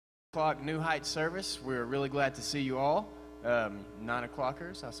O'clock New Heights service. We're really glad to see you all. 9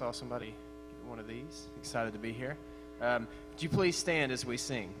 o'clockers. I saw somebody get one of these. Excited to be here. Would you please stand as we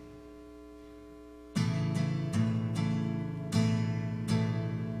sing?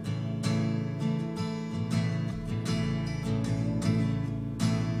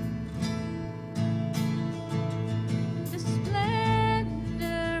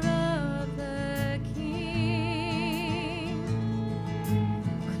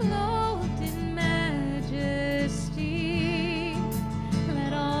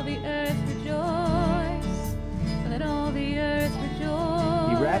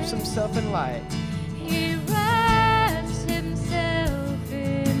 Himself in light. He wraps himself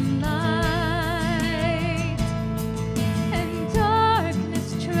in light, and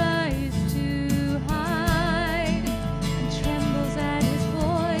darkness tries to hide, and trembles at his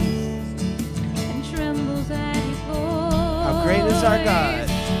voice, and trembles at his voice. How great is our God!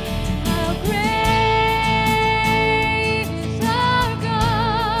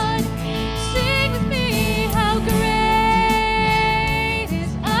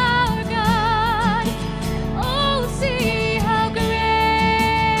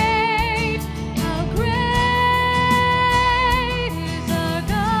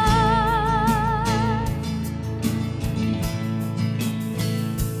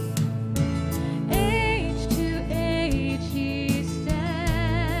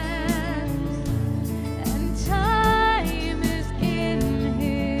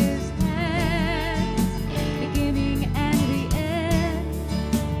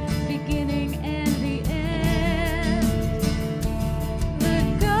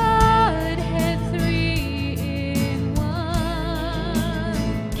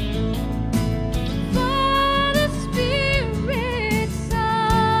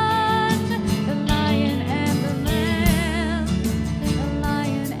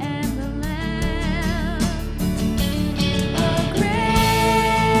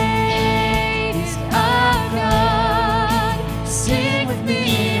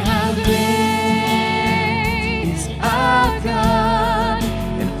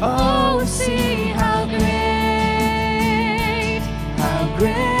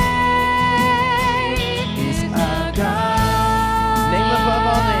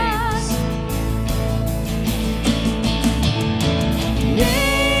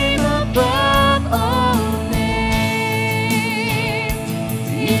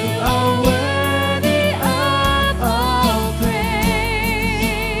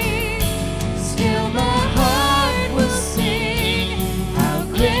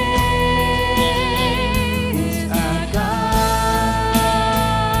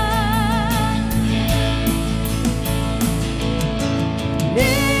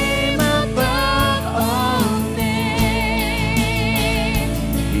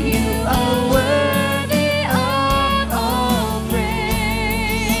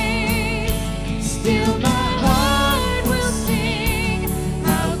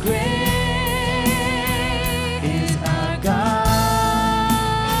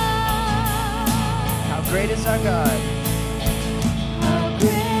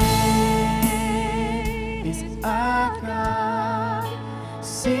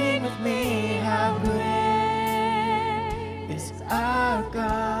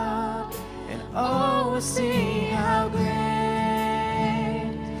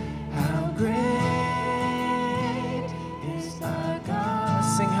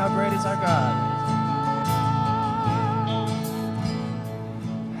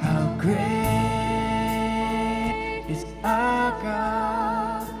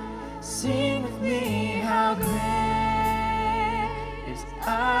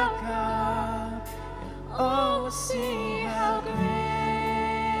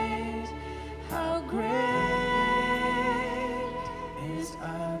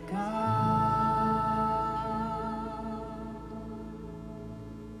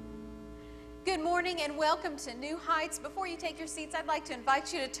 And welcome to New Heights. Before you take your seats, I'd like to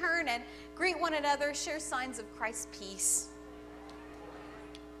invite you to turn and greet one another, share signs of Christ's peace.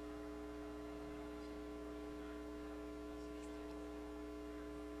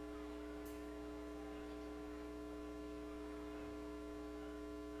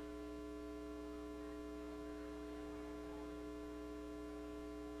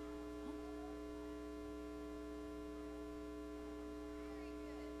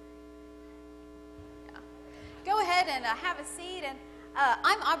 Go ahead and have a seat. And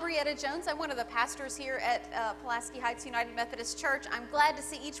I'm Aubrietta Jones. I'm one of the pastors here at Pulaski Heights United Methodist Church. I'm glad to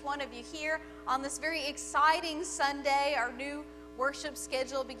see each one of you here on this very exciting Sunday, our new worship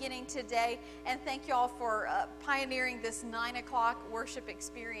schedule beginning today. And thank you all for pioneering this 9 o'clock worship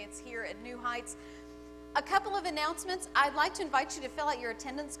experience here at New Heights. A couple of announcements. I'd like to invite you to fill out your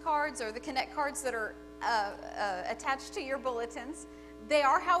attendance cards or the Connect cards that are attached to your bulletins. They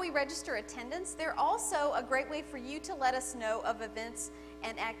are how we register attendance. They're also a great way for you to let us know of events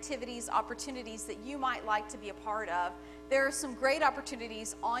and activities, opportunities that you might like to be a part of. There are some great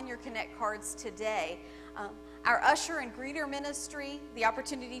opportunities on your Connect cards today. Our usher and greeter ministry, the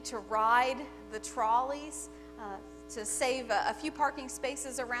opportunity to ride the trolleys, to save a few parking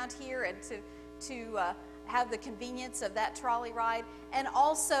spaces around here and to have the convenience of that trolley ride, and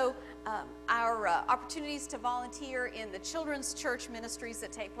also our opportunities to volunteer in the children's church ministries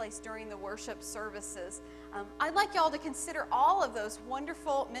that take place during the worship services. I'd like y'all to consider all of those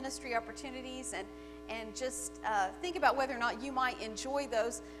wonderful ministry opportunities and just think about whether or not you might enjoy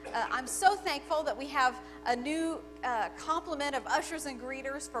those. I'm so thankful that we have a new complement of ushers and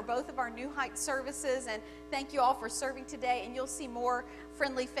greeters for both of our New Heights services, and thank you all for serving today, and you'll see more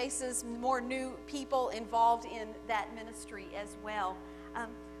friendly faces, more new people involved in that ministry as well.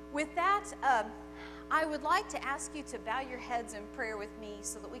 With that, I would like to ask you to bow your heads in prayer with me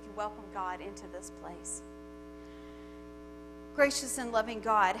so that we can welcome God into this place. Gracious and loving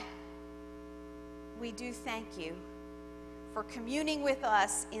God, we do thank you for communing with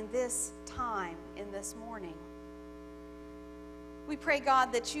us in this time, in this morning. We pray,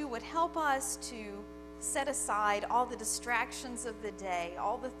 God, that you would help us to set aside all the distractions of the day,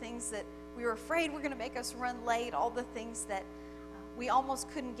 all the things that we were afraid were going to make us run late, all the things that we almost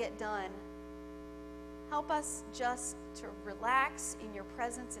couldn't get done. Help us just to relax in your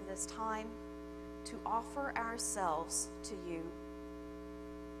presence in this time, to offer ourselves to you.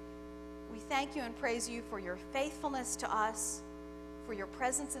 We thank you and praise you for your faithfulness to us, for your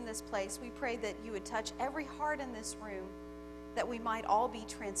presence in this place. We pray that you would touch every heart in this room, that we might all be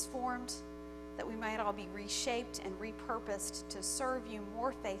transformed, that we might all be reshaped and repurposed to serve you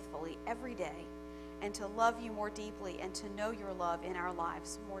more faithfully every day, and to love you more deeply and to know your love in our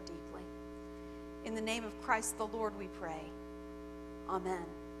lives more deeply. In the name of Christ the Lord we pray. Amen.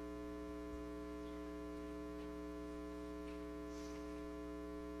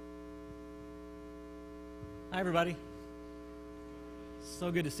 Hi, everybody.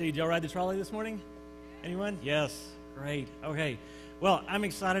 So good to see you. Did y'all ride the trolley this morning? Anyone? Yes. Great. Okay. Well, I'm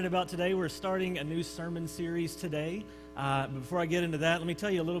excited about today. We're starting a new sermon series today. Before I get into that, let me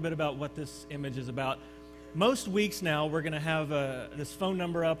tell you a little bit about what this image is about. Most weeks now, we're going to have this phone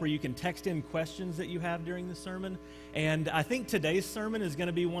number up where you can text in questions that you have during the sermon. And I think today's sermon is going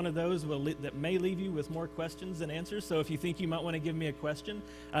to be one of those that may leave you with more questions than answers. So if you think you might want to give me a question,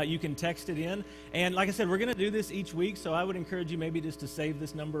 you can text it in. And like I said, we're going to do this each week, so I would encourage you maybe just to save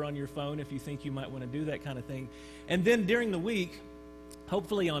this number on your phone if you think you might want to do that kind of thing. And then during the week,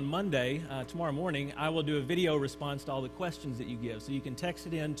 hopefully on Monday, tomorrow morning, I will do a video response to all the questions that you give. So you can text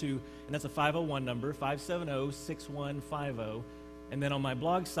it in to, and that's a 501 number, 570-6150. And then on my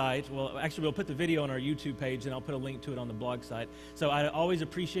blog site, well, actually we'll put the video on our YouTube page, and I'll put a link to it on the blog site. So I always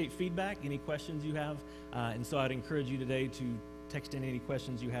appreciate feedback, any questions you have. And so I'd encourage you today to text in any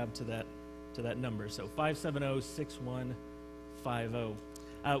questions you have to that number. So 570-6150. Well,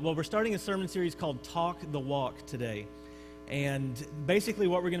 we're starting a sermon series called Talk the Walk today. And basically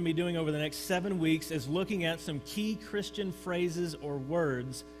what we're going to be doing over the next 7 weeks is looking at some key Christian phrases or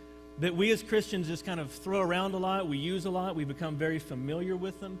words that we as Christians just kind of throw around a lot, we use a lot, we become very familiar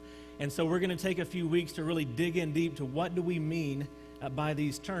with them. And so we're going to take a few weeks to really dig in deep to what do we mean by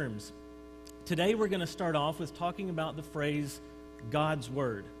these terms. Today we're going to start off with talking about the phrase God's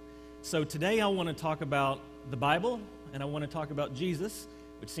Word. So today I want to talk about the Bible and I want to talk about Jesus,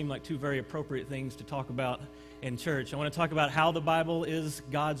 which seem like two very appropriate things to talk about in church. I want to talk about how the Bible is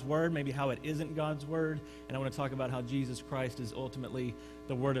God's Word, maybe how it isn't God's Word, and I want to talk about how Jesus Christ is ultimately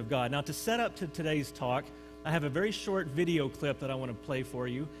the Word of God. Now, to set up to today's talk, I have a very short video clip that I want to play for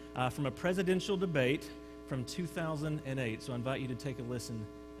you from a presidential debate from 2008, so I invite you to take a listen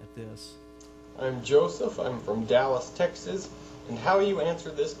at this. I'm Joseph. I'm from Dallas, Texas, and how you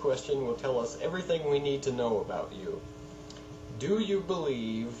answer this question will tell us everything we need to know about you. Do you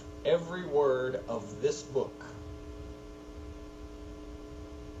believe every word of this book?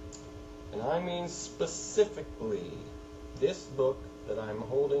 And I mean specifically this book that I'm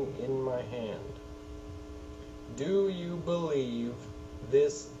holding in my hand. Do you believe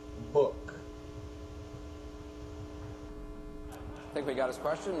this book? I think we got his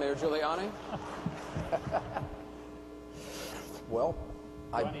question. Mayor Giuliani? Well,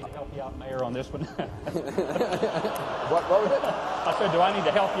 Do I need to help you out, Mayor, on this one? what was it? I said, do I need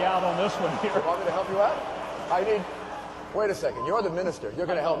to help you out on this one here? You want me to help you out? I need Wait a second. You're the minister. You're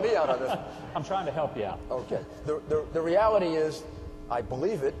going to help me out on this. I'm trying to help you out. Okay. The reality is, I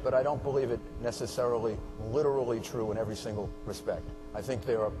believe it, but I don't believe it necessarily literally true in every single respect. I think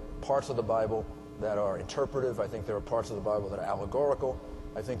there are parts of the Bible that are interpretive. I think there are parts of the Bible that are allegorical.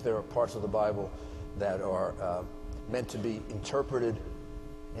 I think there are parts of the Bible that are meant to be interpreted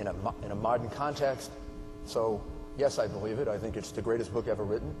in a modern context. So, yes, I believe it. I think it's the greatest book ever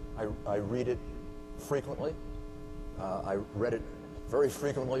written. I read it frequently. I read it very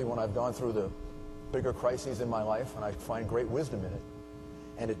frequently when I've gone through the bigger crises in my life, and I find great wisdom in it.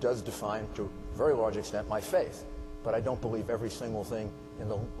 And it does define, to a very large extent, my faith. But I don't believe every single thing in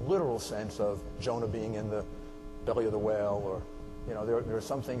the literal sense of Jonah being in the belly of the whale, or, you know, there are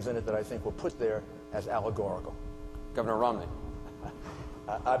some things in it that I think were put there as allegorical. Governor Romney.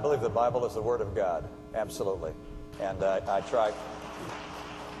 I believe the Bible is the Word of God, absolutely. And I try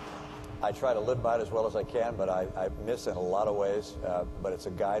to live by it as well as I can, but I miss in a lot of ways. But it's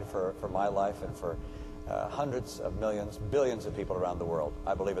a guide for my life and for hundreds of millions, billions of people around the world.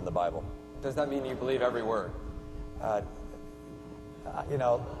 I believe in the Bible. Does that mean you believe every word? You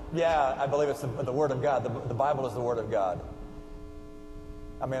know, yeah, I believe it's the Word of God. The Bible is the Word of God.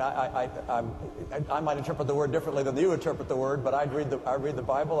 I mean, I might interpret the word differently than you interpret the word, but I read the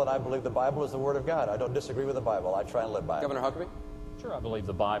Bible, and I believe the Bible is the Word of God. I don't disagree with the Bible. I try and live by it. Governor Huckabee? Sure, I believe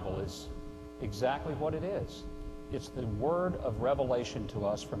the Bible is exactly what it is. It's the word of revelation to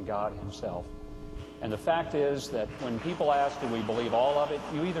us from God himself. And the fact is that when people ask, do we believe all of it,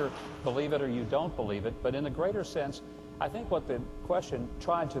 you either believe it or you don't believe it. But in the greater sense, I think what the question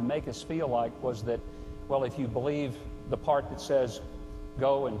tried to make us feel like was that, well, if you believe the part that says,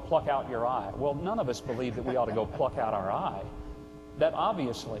 go and pluck out your eye. Well, none of us believe that we ought to go pluck out our eye. That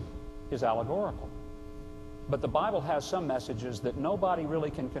obviously is allegorical. But the Bible has some messages that nobody really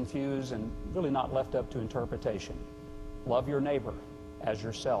can confuse and really not left up to interpretation. Love your neighbor as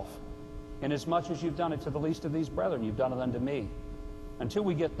yourself. Inasmuch as you've done it to the least of these brethren, you've done it unto me. Until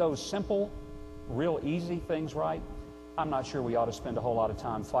we get those simple, real easy things right, I'm not sure we ought to spend a whole lot of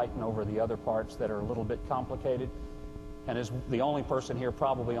time fighting over the other parts that are a little bit complicated. And as the only person here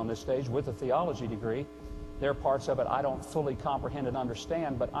probably on this stage with a theology degree, there are parts of it I don't fully comprehend and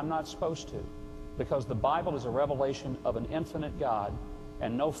understand, but I'm not supposed to. Because the Bible is a revelation of an infinite God,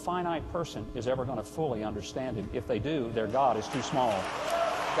 and no finite person is ever going to fully understand it. If they do, their God is too small.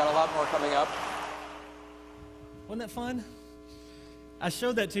 Got a lot more coming up. Wasn't that fun? I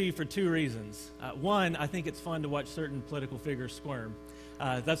showed that to you for two reasons. One, I think it's fun to watch certain political figures squirm.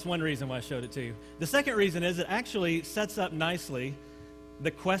 That's one reason why I showed it to you. The second reason is it actually sets up nicely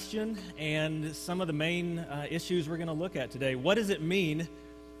the question and some of the main issues we're going to look at today. What does it mean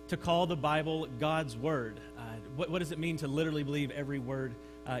to call the Bible God's Word? What does it mean to literally believe every word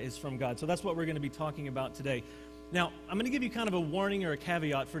is from God? So that's what we're going to be talking about today. Now, I'm going to give you kind of a warning or a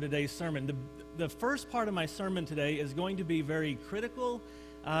caveat for today's sermon. The first part of my sermon today is going to be very critical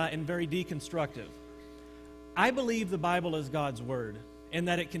and very deconstructive. I believe the Bible is God's Word, and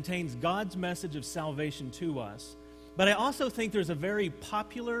that it contains God's message of salvation to us. But I also think there's a very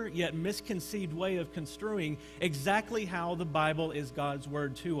popular yet misconceived way of construing exactly how the Bible is God's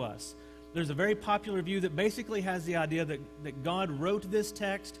Word to us. There's a very popular view that basically has the idea that God wrote this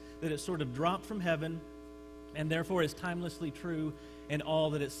text, that it sort of dropped from heaven, and therefore is timelessly true in all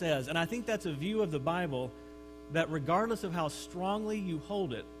that it says. And I think that's a view of the Bible that regardless of how strongly you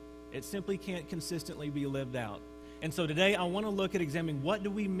hold it, it simply can't consistently be lived out. And so today I want to look at examining what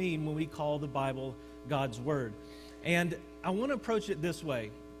do we mean when we call the Bible God's Word. And I want to approach it this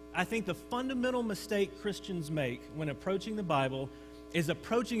way. I think the fundamental mistake Christians make when approaching the Bible is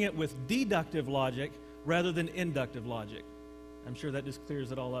approaching it with deductive logic rather than inductive logic. I'm sure that just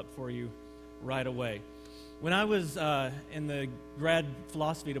clears it all up for you right away. When I was in the grad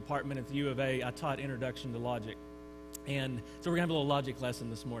philosophy department at the U of A, I taught Introduction to Logic. And so we're going to have a little logic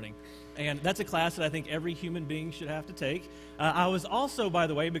lesson this morning. And that's a class that I think every human being should have to take. I was also, by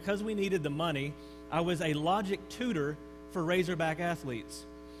the way, because we needed the money, I was a logic tutor for Razorback athletes.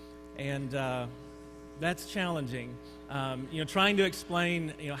 And that's challenging. Trying to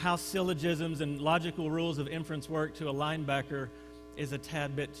explain, how syllogisms and logical rules of inference work to a linebacker is a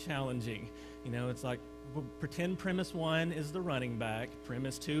tad bit challenging. It's like, pretend premise 1 is the running back,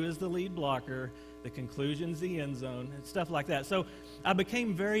 premise 2 is the lead blocker, the conclusion's the end zone, and stuff like that. So I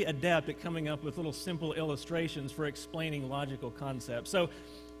became very adept at coming up with little simple illustrations for explaining logical concepts. So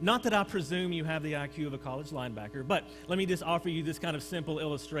not that I presume you have the IQ of a college linebacker, but let me just offer you this kind of simple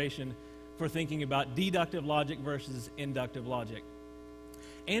illustration for thinking about deductive logic versus inductive logic.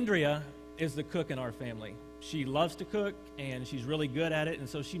 Andrea is the cook in our family. She loves to cook, and she's really good at it, and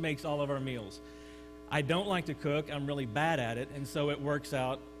so she makes all of our meals. I don't like to cook. I'm really bad at it, and so it works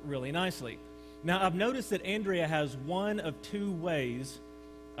out really nicely. Now, I've noticed that Andrea has one of two ways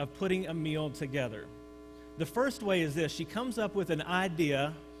of putting a meal together. The first way is this. She comes up with an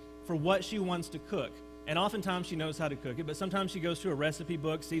idea for what she wants to cook, and oftentimes she knows how to cook it, but sometimes she goes to a recipe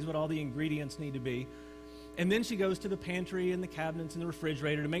book, sees what all the ingredients need to be, and then she goes to the pantry and the cabinets and the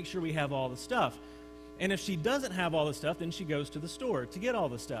refrigerator to make sure we have all the stuff. And if she doesn't have all the stuff, then she goes to the store to get all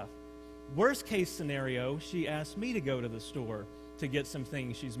the stuff. Worst case scenario, she asks me to go to the store to get some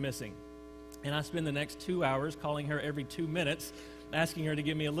things she's missing. And I spend the next 2 hours calling her every 2 minutes, asking her to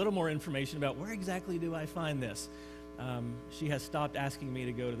give me a little more information about where exactly do I find this. She has stopped asking me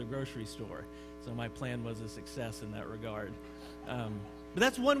to go to the grocery store, so my plan was a success in that regard. But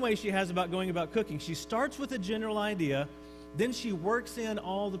that's one way she has about going about cooking. She starts with a general idea, then she works in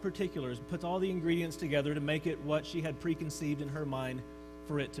all the particulars, puts all the ingredients together to make it what she had preconceived in her mind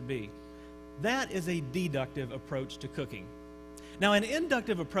for it to be. That is a deductive approach to cooking. Now, an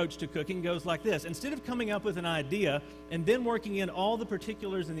inductive approach to cooking goes like this. Instead of coming up with an idea and then working in all the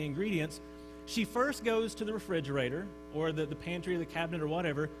particulars and the ingredients, she first goes to the refrigerator or the pantry or the cabinet or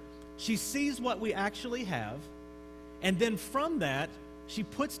whatever. She sees what we actually have, and then from that, she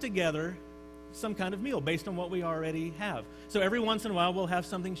puts together some kind of meal based on what we already have. So every once in a while, we'll have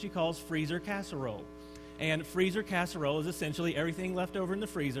something she calls freezer casserole. And freezer casserole is essentially everything left over in the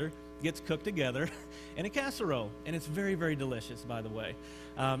freezer gets cooked together in a casserole. And it's very, very delicious, by the way.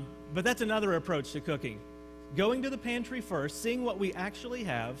 But that's another approach to cooking. Going to the pantry first, seeing what we actually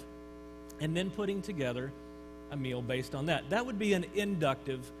have, and then putting together a meal based on that. That would be an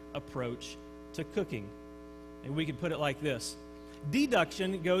inductive approach to cooking. And we could put it like this.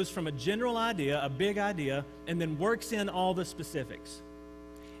 Deduction goes from a general idea, a big idea, and then works in all the specifics.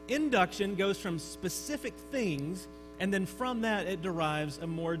 Induction goes from specific things, and then from that it derives a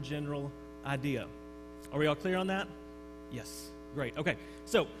more general idea. Are we all clear on that? Yes. Great. Okay.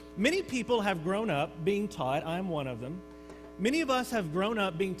 So many people have grown up being taught, I'm one of them, many of us have grown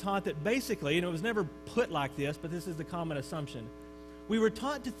up being taught that basically, and it was never put like this, but this is the common assumption, we were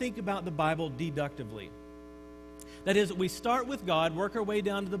taught to think about the Bible deductively. That is, we start with God, work our way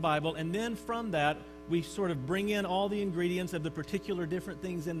down to the Bible, and then from that, we sort of bring in all the ingredients of the particular different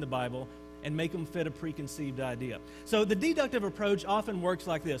things in the Bible and make them fit a preconceived idea. So the deductive approach often works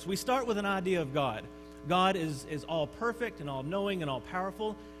like this. We start with an idea of God. God is all perfect and all-knowing and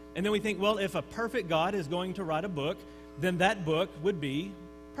all-powerful. And then we think, well, if a perfect God is going to write a book, then that book would be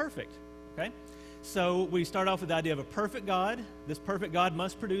perfect, okay? So we start off with the idea of a perfect God. This perfect God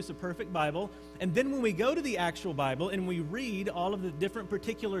must produce a perfect Bible. And then when we go to the actual Bible and we read all of the different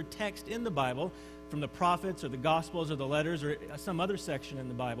particular text in the Bible, from the prophets or the Gospels or the letters or some other section in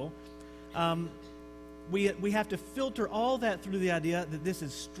the Bible, we have to filter all that through the idea that this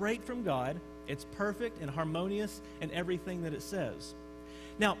is straight from God, it's perfect and harmonious in everything that it says.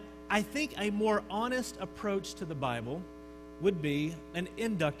 Now, I think a more honest approach to the Bible would be an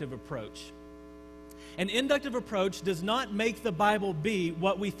inductive approach. An inductive approach does not make the Bible be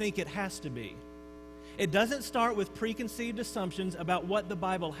what we think it has to be. It doesn't start with preconceived assumptions about what the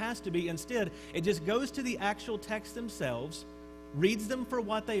Bible has to be. Instead, it just goes to the actual texts themselves, reads them for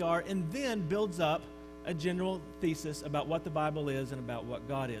what they are, and then builds up a general thesis about what the Bible is and about what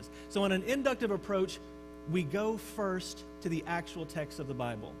God is. So in an inductive approach, we go first to the actual text of the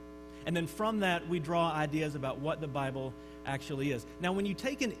Bible. And then from that, we draw ideas about what the Bible actually is. Now, when you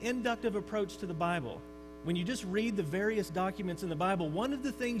take an inductive approach to the Bible, when you just read the various documents in the Bible, one of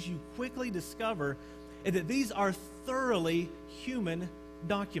the things you quickly discover is that these are thoroughly human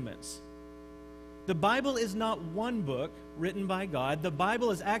documents. The Bible is not one book written by God. The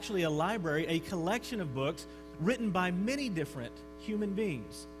Bible is actually a library, a collection of books written by many different human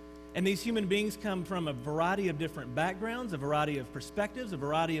beings. And these human beings come from a variety of different backgrounds, a variety of perspectives, a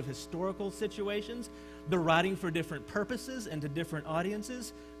variety of historical situations. They're writing for different purposes and to different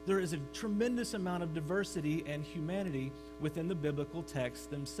audiences. There is a tremendous amount of diversity and humanity within the biblical texts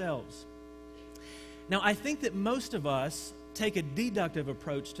themselves. Now, I think that most of us take a deductive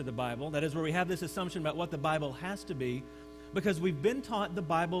approach to the Bible, that is where we have this assumption about what the Bible has to be, because we've been taught the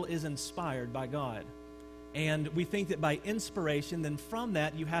Bible is inspired by God. And we think that by inspiration, then from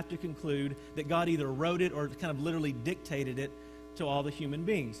that you have to conclude that God either wrote it or kind of literally dictated it to all the human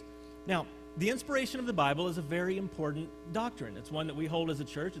beings. Now, the inspiration of the Bible is a very important doctrine. It's one that we hold as a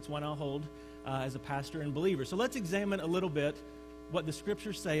church. It's one I'll hold as a pastor and believer. So let's examine a little bit what the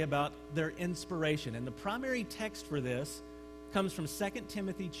Scriptures say about their inspiration. And the primary text for this comes from 2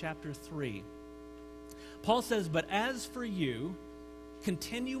 Timothy chapter 3. Paul says, "But as for you,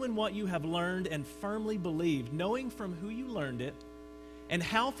 continue in what you have learned and firmly believed, knowing from who you learned it, and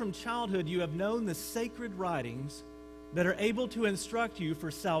how from childhood you have known the sacred writings that are able to instruct you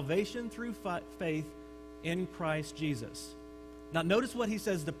for salvation through faith in Christ Jesus. Now notice what he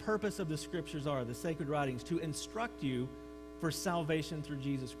says the purpose of the scriptures are, the sacred writings, to instruct you for salvation through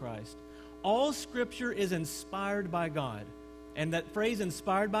Jesus Christ. All scripture is inspired by God. And that phrase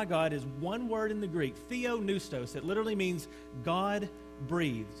inspired by God is one word in the Greek, theopneustos. It literally means God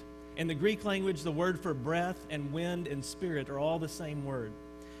breathed. In the Greek language, the word for breath and wind and spirit are all the same word.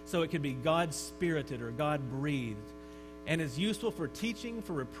 So it could be God spirited or God breathed. And is useful for teaching,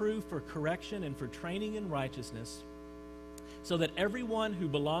 for reproof, for correction, and for training in righteousness, so that everyone who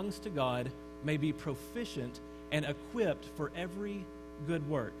belongs to God may be proficient and equipped for every good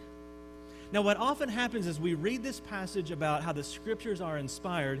work. Now, what often happens is we read this passage about how the scriptures are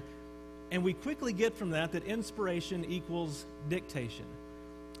inspired, and we quickly get from that inspiration equals dictation.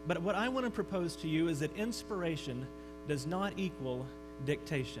 But what I want to propose to you is that inspiration does not equal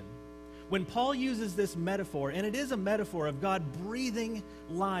dictation. When Paul uses this metaphor, and it is a metaphor of God breathing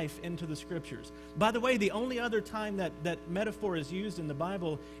life into the scriptures. By the way, the only other time that metaphor is used in the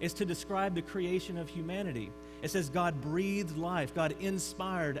Bible is to describe the creation of humanity. It says God breathed life, God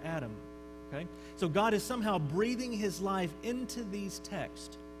inspired Adam. Okay? So God is somehow breathing his life into these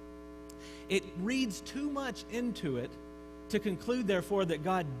texts. It reads too much into it to conclude, therefore, that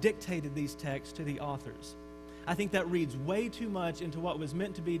God dictated these texts to the authors. I think that reads way too much into what was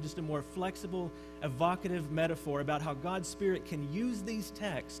meant to be just a more flexible, evocative metaphor about how God's Spirit can use these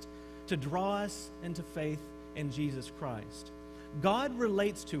texts to draw us into faith in Jesus Christ. God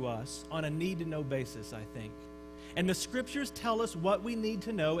relates to us on a need-to-know basis, I think. And the scriptures tell us what we need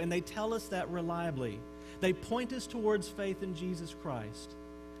to know, and they tell us that reliably. They point us towards faith in Jesus Christ,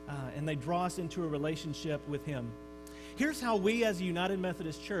 and they draw us into a relationship with him. Here's how we as a United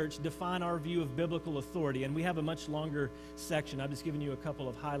Methodist Church define our view of biblical authority, and we have a much longer section. I've just given you a couple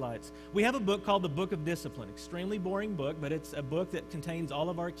of highlights. We have a book called the Book of Discipline. Extremely boring book, but it's a book that contains all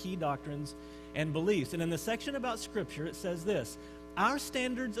of our key doctrines and beliefs. And in the section about Scripture, it says this: our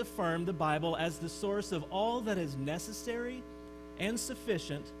standards affirm the Bible as the source of all that is necessary and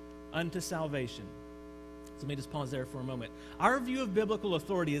sufficient unto salvation. So let me just pause there for a moment. Our view of biblical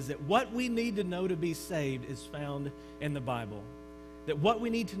authority is that what we need to know to be saved is found in the Bible. That what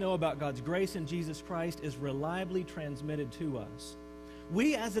we need to know about God's grace in Jesus Christ is reliably transmitted to us.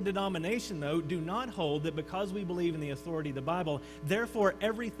 We as a denomination, though, do not hold that because we believe in the authority of the Bible, therefore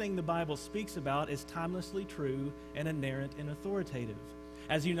everything the Bible speaks about is timelessly true and inerrant and authoritative.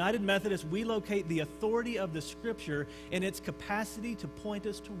 As United Methodists, we locate the authority of the Scripture in its capacity to point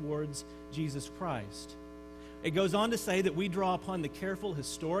us towards Jesus Christ. It goes on to say that we draw upon the careful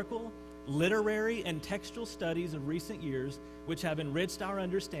historical, literary, and textual studies of recent years which have enriched our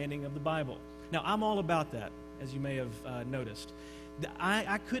understanding of the Bible. Now, I'm all about that, as you may have noticed.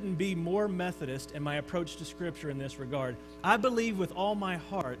 I couldn't be more Methodist in my approach to Scripture in this regard. I believe with all my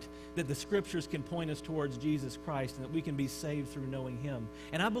heart that the Scriptures can point us towards Jesus Christ and that we can be saved through knowing him.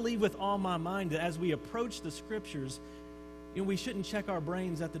 And I believe with all my mind that as we approach the Scriptures, we shouldn't check our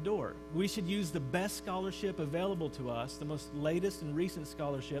brains at the door. We should use the best scholarship available to us, the most latest and recent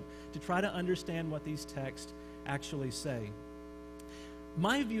scholarship, to try to understand what these texts actually say.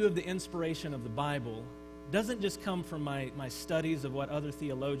 My view of the inspiration of the Bible doesn't just come from my studies of what other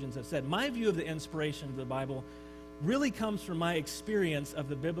theologians have said. My view of the inspiration of the Bible really comes from my experience of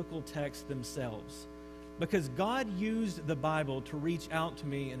the biblical texts themselves. Because God used the Bible to reach out to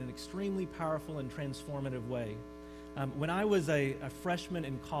me in an extremely powerful and transformative way. When I was a freshman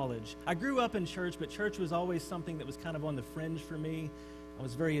in college, I grew up in church, but church was always something that was kind of on the fringe for me. I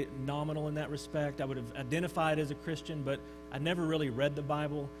was very nominal in that respect. I would have identified as a Christian, but I never really read the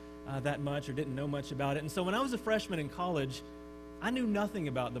Bible that much or didn't know much about it. And so when I was a freshman in college, I knew nothing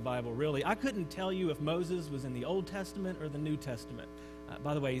about the Bible, really. I couldn't tell you if Moses was in the Old Testament or the New Testament.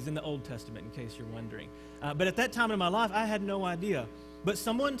 By the way, he's in the Old Testament, in case you're wondering. But at that time in my life, I had no idea. But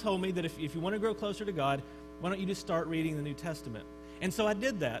someone told me that if you want to grow closer to God, why don't you just start reading the New Testament? And so I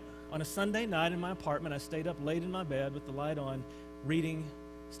did that. On a Sunday night in my apartment, I stayed up late in my bed with the light on, reading,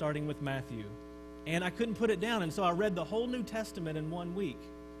 starting with Matthew. And I couldn't put it down, and so I read the whole New Testament in 1 week.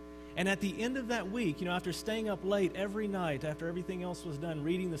 And at the end of that week, after staying up late every night, after everything else was done,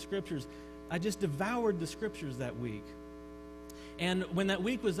 reading the Scriptures, I just devoured the Scriptures that week. And when that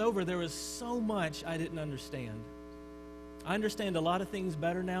week was over, there was so much I didn't understand. I understand a lot of things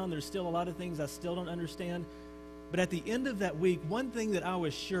better now, and there's still a lot of things I still don't understand. But at the end of that week, one thing that I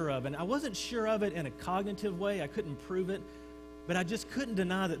was sure of, and I wasn't sure of it in a cognitive way, I couldn't prove it, but I just couldn't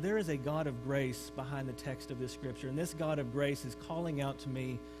deny that there is a God of grace behind the text of this Scripture. And this God of grace is calling out to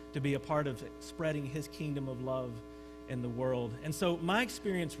me to be a part of spreading his kingdom of love in the world. And so my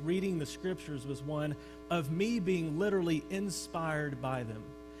experience reading the scriptures was one of me being literally inspired by them.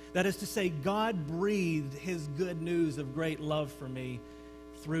 That is to say, God breathed his good news of great love for me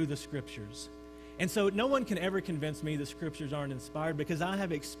through the scriptures. And so no one can ever convince me the scriptures aren't inspired, because I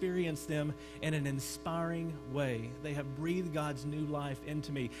have experienced them in an inspiring way. They have breathed God's new life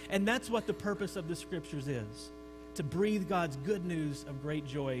into me. And that's what the purpose of the scriptures is, to breathe God's good news of great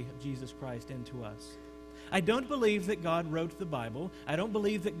joy of Jesus Christ into us. I don't believe that God wrote the Bible. I don't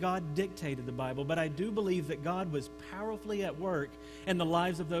believe that God dictated the Bible, but I do believe that God was powerfully at work in the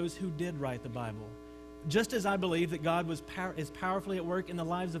lives of those who did write the Bible. Just as I believe that God is powerfully at work in the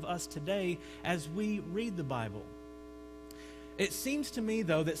lives of us today as we read the Bible. It seems to me,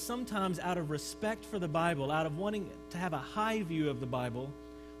 though, that sometimes out of respect for the Bible, out of wanting to have a high view of the Bible,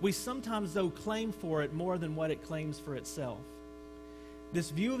 we sometimes, though, claim for it more than what it claims for itself.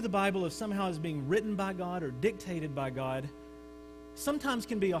 This view of the Bible of somehow as being written by God or dictated by God sometimes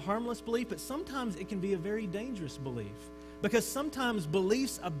can be a harmless belief, but sometimes it can be a very dangerous belief. Because sometimes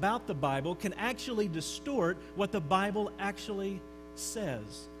beliefs about the Bible can actually distort what the Bible actually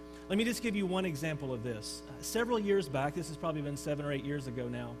says. Let me just give you one example of this. Several years back, this has probably been 7 or 8 years ago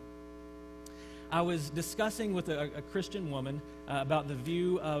now, I was discussing with a Christian woman about the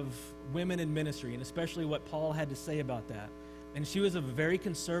view of women in ministry, and especially what Paul had to say about that. And she was of a very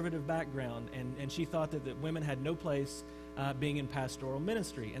conservative background, and she thought that women had no place being in pastoral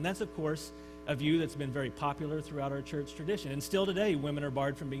ministry. And that's, of course, a view that's been very popular throughout our church tradition. And still today, women are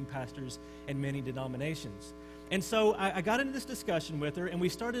barred from being pastors in many denominations. And so I got into this discussion with her, and we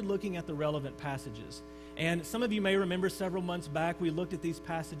started looking at the relevant passages. And some of you may remember several months back, we looked at these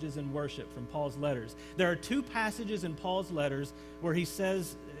passages in worship from Paul's letters. There are 2 passages in Paul's letters where he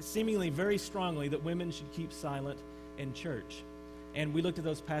says, seemingly very strongly, that women should keep silent in church. And we looked at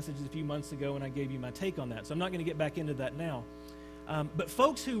those passages a few months ago, and I gave you my take on that. So I'm not going to get back into that now. But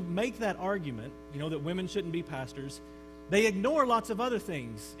folks who make that argument, that women shouldn't be pastors, they ignore lots of other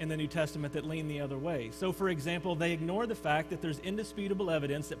things in the New Testament that lean the other way. So, for example, they ignore the fact that there's indisputable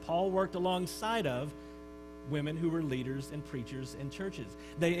evidence that Paul worked alongside of women who were leaders and preachers in churches.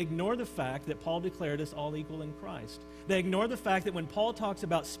 They ignore the fact that Paul declared us all equal in Christ. They ignore the fact that when Paul talks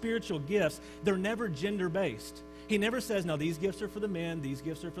about spiritual gifts, they're never gender-based. He never says, no, these gifts are for the men, these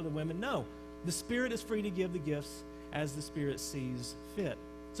gifts are for the women. No, the Spirit is free to give the gifts as the Spirit sees fit.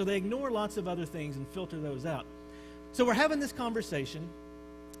 So they ignore lots of other things and filter those out. So we're having this conversation,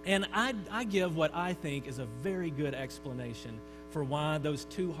 and I give what I think is a very good explanation for why those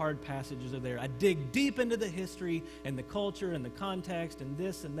 2 hard passages are there. I dig deep into the history and the culture and the context and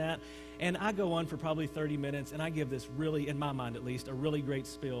this and that, and I go on for probably 30 minutes, and I give this really, in my mind at least, a really great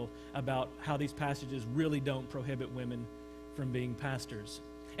spiel about how these passages really don't prohibit women from being pastors.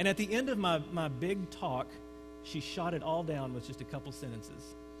 And at the end of my big talk, she shot it all down with just a couple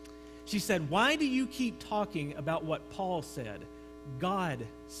sentences. She said, "Why do you keep talking about what Paul said? God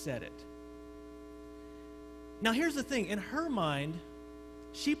said it." Now, here's the thing. In her mind,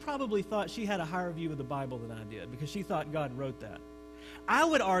 she probably thought she had a higher view of the Bible than I did, because she thought God wrote that. I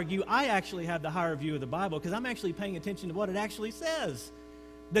would argue I actually have the higher view of the Bible, because I'm actually paying attention to what it actually says.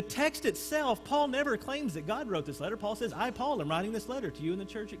 The text itself, Paul never claims that God wrote this letter. Paul says, I, Paul, am writing this letter to you in the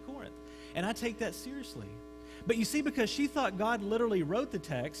church at Corinth. And I take that seriously. But you see, because she thought God literally wrote the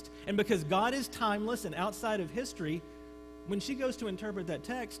text, and because God is timeless and outside of history, when she goes to interpret that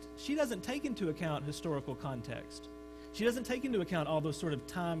text, she doesn't take into account historical context. She doesn't take into account all those sort of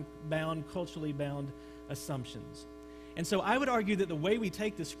time-bound, culturally bound assumptions. And so I would argue that the way we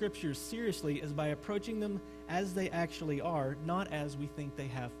take the Scriptures seriously is by approaching them as they actually are, not as we think they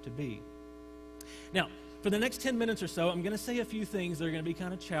have to be. Now, for the next 10 minutes or so, I'm going to say a few things that are going to be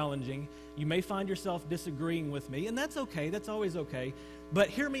kind of challenging. You may find yourself disagreeing with me, and that's okay. That's always okay. But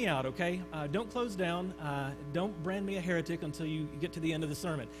hear me out, okay? Don't close down. Don't brand me a heretic until you get to the end of the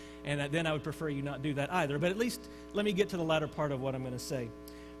sermon. And then I would prefer you not do that either. But at least let me get to the latter part of what I'm going to say.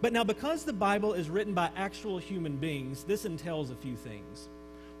 But now, because the Bible is written by actual human beings, this entails a few things.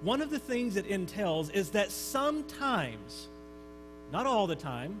 One of the things it entails is that sometimes, not all the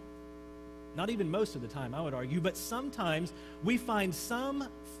time, not even most of the time, I would argue, but sometimes we find some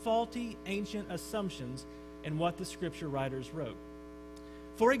faulty ancient assumptions in what the Scripture writers wrote.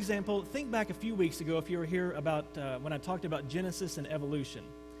 For example, think back a few weeks ago, if you were here, about when I talked about Genesis and evolution.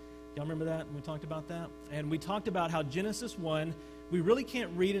 Y'all remember that when we talked about that? And we talked about how Genesis 1, we really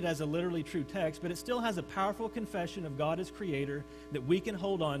can't read it as a literally true text, but it still has a powerful confession of God as creator that we can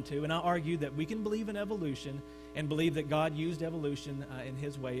hold on to. And I argue that we can believe in evolution and believe that God used evolution in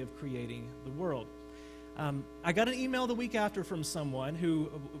his way of creating the world. I got an email the week after from someone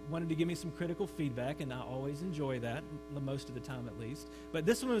who wanted to give me some critical feedback, and I always enjoy that, most of the time at least. But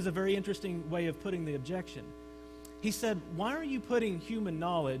this one was a very interesting way of putting the objection. He said, why are you putting human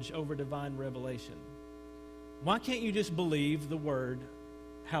knowledge over divine revelation? Why can't you just believe the word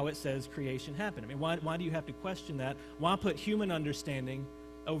how it says creation happened? I mean, why do you have to question that? Why put human understanding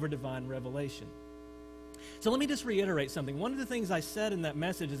over divine revelation? So let me just reiterate something. One of the things I said in that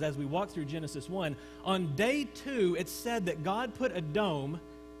message is as we walk through Genesis 1, on day 2, it said that God put a dome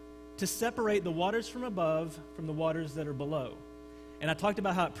to separate the waters from above from the waters that are below. And I talked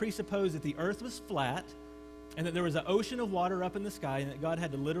about how it presupposed that the earth was flat and that there was an ocean of water up in the sky and that God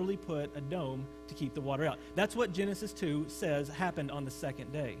had to literally put a dome to keep the water out. That's what Genesis 2 says happened on the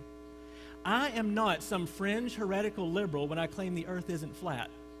second day. I am not some fringe heretical liberal when I claim the earth isn't flat,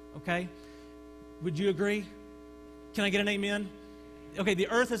 okay? Would you agree? Can I get an amen? Okay, the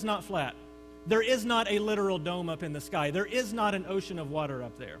earth is not flat. There is not a literal dome up in the sky. There is not an ocean of water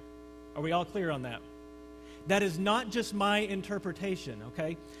up there. Are we all clear on that? That is not just my interpretation,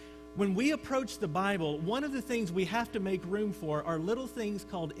 okay? When we approach the Bible, one of the things we have to make room for are little things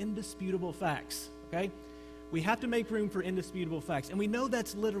called indisputable facts, okay? We have to make room for indisputable facts. And we know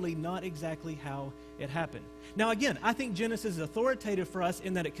that's literally not exactly how it happened. Now, again, I think Genesis is authoritative for us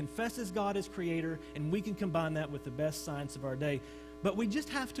in that it confesses God as creator, and we can combine that with the best science of our day. But we just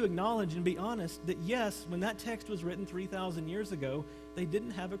have to acknowledge and be honest that, yes, when that text was written 3,000 years ago, they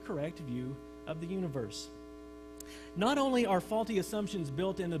didn't have a correct view of the universe. Not only are faulty assumptions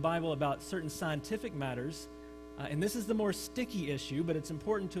built into the Bible about certain scientific matters, and this is the more sticky issue, but it's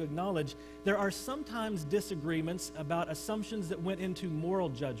important to acknowledge, there are sometimes disagreements about assumptions that went into moral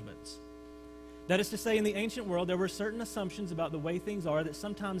judgments. That is to say, in the ancient world, there were certain assumptions about the way things are that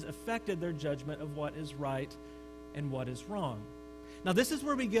sometimes affected their judgment of what is right and what is wrong. Now, this is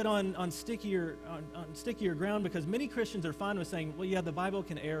where we get on stickier ground, because many Christians are fine with saying, well, yeah, the Bible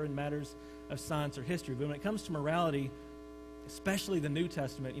can err in matters of science or history, but when it comes to morality, especially the New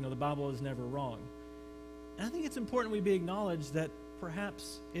Testament, the Bible is never wrong. And I think it's important we be acknowledged that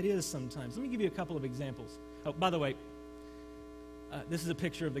perhaps it is sometimes. Let me give you a couple of examples. Oh, by the way, this is a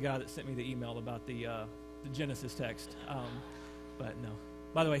picture of the guy that sent me the email about the Genesis text. But no.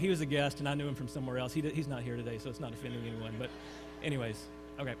 By the way, he was a guest, and I knew him from somewhere else. He's not here today, so it's not offending anyone. But anyways,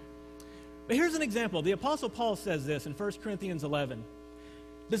 okay. But here's an example. The Apostle Paul says this in 1 Corinthians 11.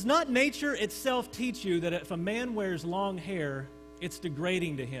 Does not nature itself teach you that if a man wears long hair, it's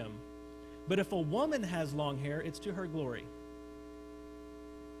degrading to him? But if a woman has long hair, it's to her glory.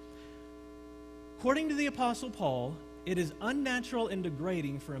 According to the Apostle Paul, it is unnatural and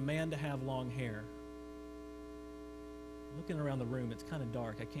degrading for a man to have long hair. Looking around the room, it's kind of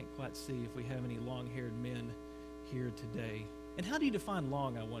dark. I can't quite see if we have any long-haired men here today. And how do you define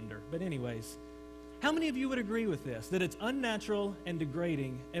long, I wonder? But anyways, how many of you would agree with this, that it's unnatural and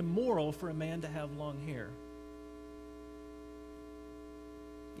degrading, immoral for a man to have long hair?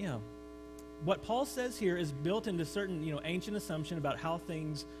 Yeah. What Paul says here is built into certain, ancient assumption about how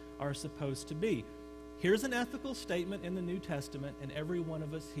things are supposed to be. Here's an ethical statement in the New Testament, and every one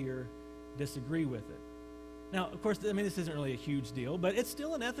of us here disagree with it. Now, of course, this isn't really a huge deal, but it's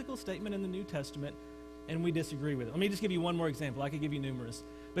still an ethical statement in the New Testament, and we disagree with it. Let me just give you one more example. I could give you numerous.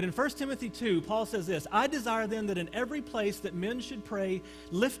 But in 1 Timothy 2, Paul says this, I desire then that in every place that men should pray,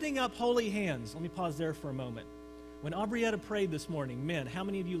 lifting up holy hands. Let me pause there for a moment. When Aubrietta prayed this morning, men, how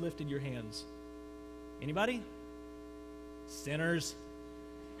many of you lifted your hands? Anybody? Sinners.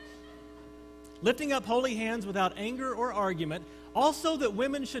 Lifting up holy hands without anger or argument. Also that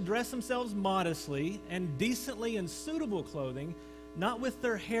women should dress themselves modestly and decently in suitable clothing, not with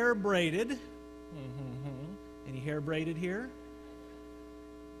their hair braided. Any hair braided here?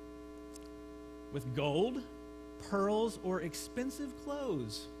 With gold, pearls, or expensive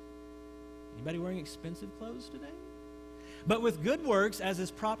clothes. Anybody wearing expensive clothes today? But with good works, as is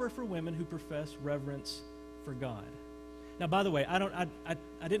proper for women who profess reverence for God. Now, by the way, I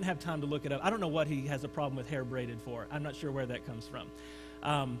didn't have time to look it up. I don't know what he has a problem with hair braided for. I'm not sure where that comes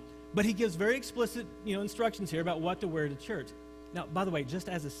from. But he gives very explicit, instructions here about what to wear to church. Now, by the way, just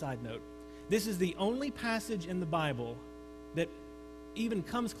as a side note, this is the only passage in the Bible that even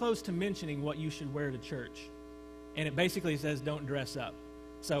comes close to mentioning what you should wear to church. And it basically says, don't dress up.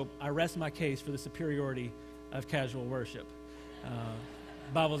 So I rest my case for the superiority of casual worship.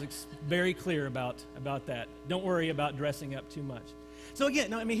 The Bible's very clear about that. Don't worry about dressing up too much. So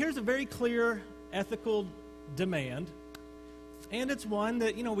again, here's a very clear ethical demand, and it's one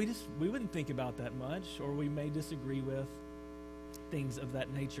that, we wouldn't think about that much, or we may disagree with, things of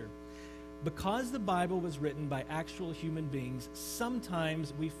that nature. because the Bible was written by actual human beings,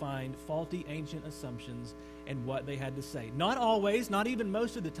 sometimes we find faulty ancient assumptions in what they had to say. Not always, not even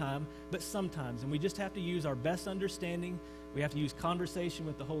most of the time, but sometimes. And we just have to use our best understanding. We have to use conversation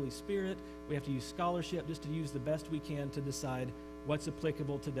with the Holy Spirit. We have to use scholarship just to use the best we can to decide what's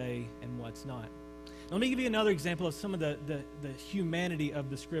applicable today and what's not. Now, let me give you another example of some of the humanity of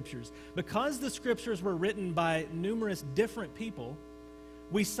the Scriptures. Because the Scriptures were written by numerous different people,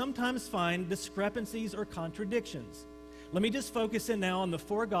 we sometimes find discrepancies or contradictions. Let me just focus in now on the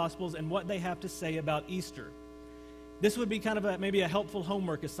four Gospels and what they have to say about Easter. This would be kind of maybe a helpful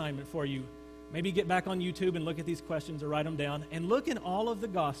homework assignment for you. Maybe get back on YouTube and look at these questions or write them down. And look in all of the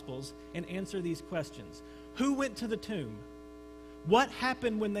Gospels and answer these questions. Who went to the tomb? What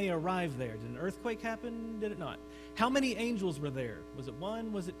happened when they arrived there? Did an earthquake happen? Did it not? How many angels were there? Was it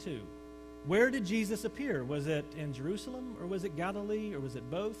one? Was it two? Where did Jesus appear? Was it in Jerusalem, or was it Galilee, or was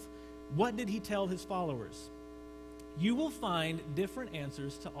it both? What did he tell his followers? You will find different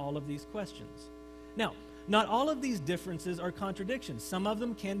answers to all of these questions. Now, not all of these differences are contradictions. Some of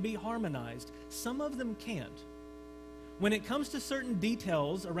them can be harmonized. Some of them can't. When it comes to certain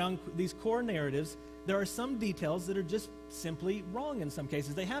details around these core narratives, there are some details that are just simply wrong in some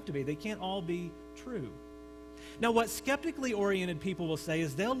cases. They have to be. They can't all be true. Now, what skeptically oriented people will say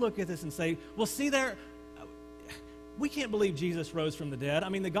is they'll look at this and say, well, see there, we can't believe Jesus rose from the dead. I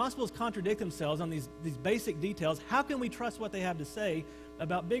mean, the Gospels contradict themselves on these basic details. How can we trust what they have to say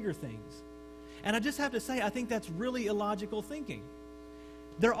about bigger things? And I just have to say, I think that's really illogical thinking.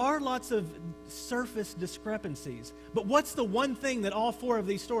 There are lots of surface discrepancies, but what's the one thing that all four of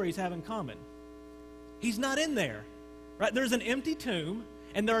these stories have in common? He's not in there, right? There's an empty tomb,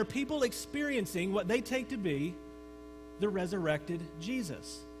 and there are people experiencing what they take to be the resurrected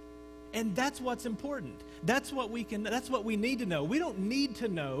Jesus. And that's what's important. That's what we need to know. We don't need to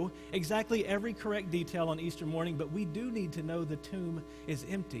know exactly every correct detail on Easter morning, but we do need to know the tomb is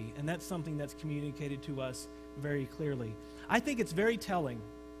empty, and that's something that's communicated to us very clearly. I think it's very telling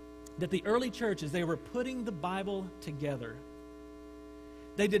that the early church, as they were putting the Bible together,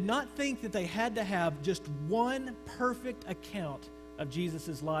 they did not think that they had to have just one perfect account of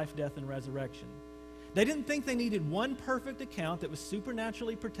Jesus' life, death, and resurrection. They didn't think they needed one perfect account that was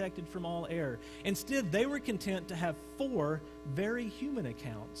supernaturally protected from all error. Instead, they were content to have four very human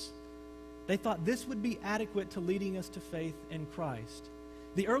accounts. They thought this would be adequate to leading us to faith in Christ.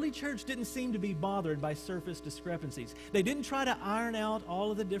 The early church didn't seem to be bothered by surface discrepancies. They didn't try to iron out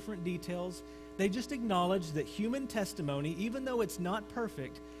all of the different details. They just acknowledged that human testimony, even though it's not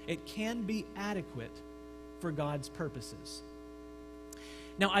perfect, it can be adequate for God's purposes.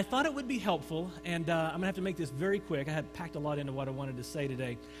 Now, I thought it would be helpful, and I'm going to have to make this very quick. I had packed a lot into what I wanted to say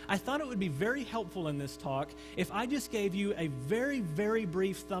today. I thought it would be very helpful in this talk if I just gave you a very, very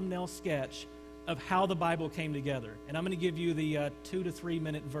brief thumbnail sketch of how the Bible came together. And I'm going to give you the 2 to 3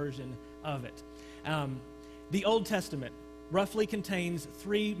 minute version of it. The Old Testament roughly contains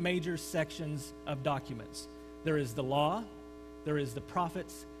three major sections of documents. There is the law, there is the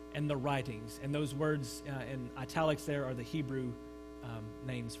prophets, and the writings. And those words in italics there are the Hebrew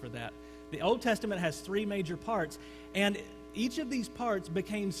names for that. The Old Testament has three major parts, and each of these parts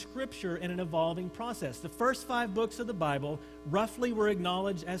became Scripture in an evolving process. The first 5 books of the Bible roughly were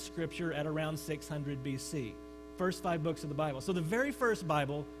acknowledged as Scripture at around 600 BC. First 5 books of the Bible. So the very first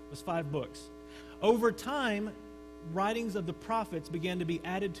Bible was 5 books. Over time, writings of the prophets began to be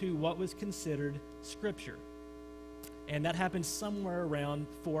added to what was considered Scripture. And that happened somewhere around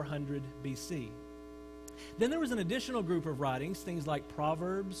 400 BC. Then there was an additional group of writings, things like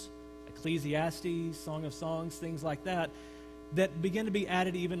Proverbs, Ecclesiastes, Song of Songs, things like that, that began to be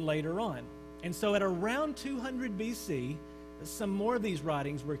added even later on. And so at around 200 BC, some more of these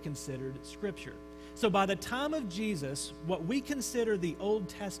writings were considered Scripture. So by the time of Jesus, what we consider the Old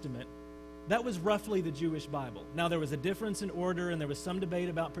Testament, that was roughly the Jewish Bible. Now, there was a difference in order, and there was some debate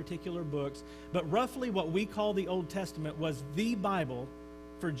about particular books, but roughly what we call the Old Testament was the Bible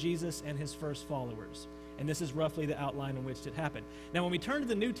for Jesus and his first followers. And this is roughly the outline in which it happened. Now, when we turn to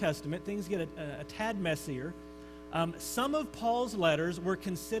the New Testament, things get a tad messier. Some of Paul's letters were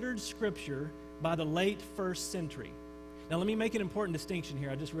considered Scripture by the late 1st century. Now, let me make an important distinction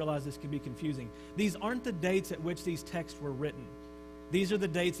here. I just realized this could be confusing. These aren't the dates at which these texts were written. These are the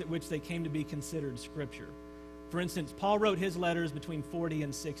dates at which they came to be considered Scripture. For instance, Paul wrote his letters between 40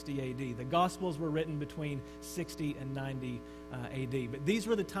 and 60 AD. The Gospels were written between 60 and 90 AD. But these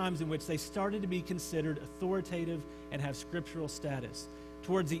were the times in which they started to be considered authoritative and have scriptural status.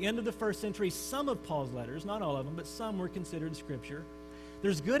 Towards the end of the 1st century, some of Paul's letters, not all of them, but some were considered Scripture.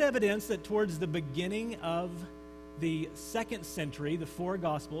 There's good evidence that towards the beginning of the 2nd century, the 4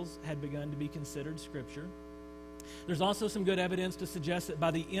 Gospels had begun to be considered Scripture. There's also some good evidence to suggest that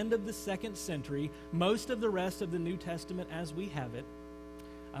by the end of the 2nd century, most of the rest of the New Testament as we have it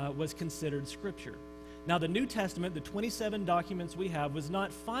was considered Scripture. Now, the New Testament, the 27 documents we have, was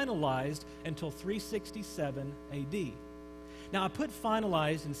not finalized until 367 AD. Now, I put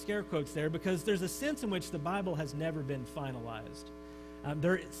finalized in scare quotes there because there's a sense in which the Bible has never been finalized.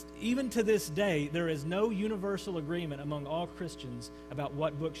 Even to this day, there is no universal agreement among all Christians about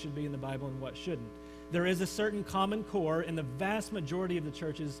what books should be in the Bible and what shouldn't. There is a certain common core, and the vast majority of the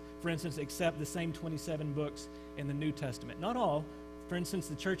churches, for instance, accept the same 27 books in the New Testament. Not all. For instance,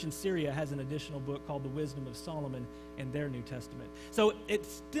 the church in Syria has an additional book called the Wisdom of Solomon in their New Testament. So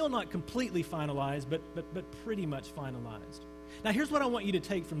it's still not completely finalized, but pretty much finalized. Now, here's what I want you to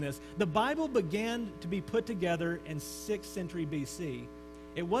take from this. The Bible began to be put together in 6th century BC.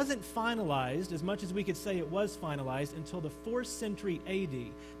 It wasn't finalized, as much as we could say it was finalized, until the 4th century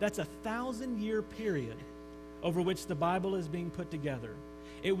AD. That's a 1,000-year period over which the Bible is being put together.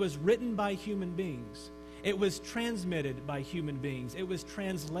 It was written by human beings. It was transmitted by human beings. It was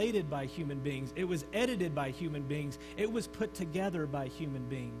translated by human beings. It was edited by human beings. It was put together by human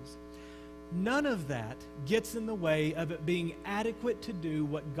beings. None of that gets in the way of it being adequate to do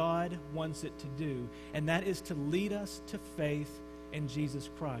what God wants it to do, and that is to lead us to faith in Jesus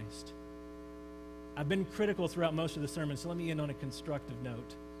Christ. I've been critical throughout most of the sermon, so let me end on a constructive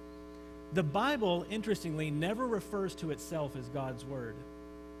note. The Bible, interestingly, never refers to itself as God's Word.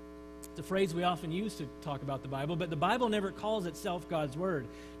 It's a phrase we often use to talk about the Bible, but the Bible never calls itself God's Word.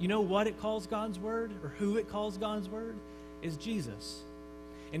 You know what it calls God's Word, or who it calls God's Word? Is Jesus.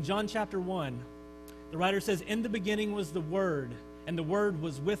 In John chapter 1, the writer says, "In the beginning was the Word, and the Word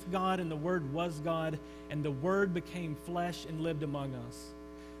was with God, and the Word was God, and the Word became flesh and lived among us."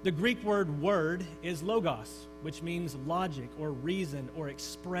 The Greek word word is logos, which means logic or reason or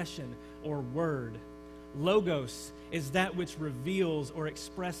expression or word. Logos is that which reveals or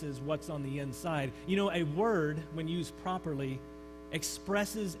expresses what's on the inside. You know, a word, when used properly,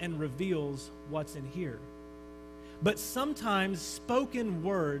 expresses and reveals what's in here. But sometimes spoken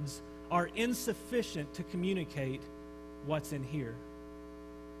words are insufficient to communicate what's in here.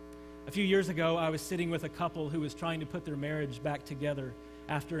 A few years ago, I was sitting with a couple who was trying to put their marriage back together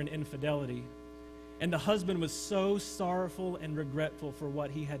after an infidelity. And the husband was so sorrowful and regretful for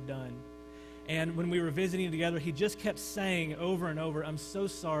what he had done. And when we were visiting together, he just kept saying over and over, "I'm so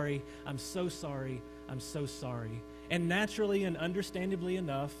sorry, I'm so sorry, I'm so sorry." And naturally and understandably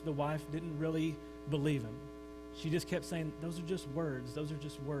enough, the wife didn't really believe him. She just kept saying, "Those are just words, those are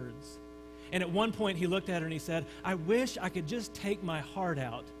just words." And at one point he looked at her and he said, "I wish I could just take my heart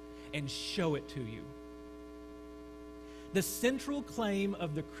out and show it to you." The central claim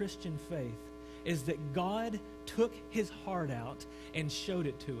of the Christian faith is that God took his heart out and showed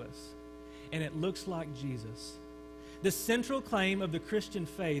it to us. And it looks like Jesus. The central claim of the Christian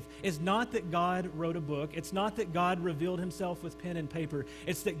faith is not that God wrote a book. It's not that God revealed himself with pen and paper.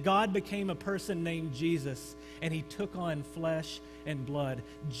 It's that God became a person named Jesus, and he took on flesh and blood.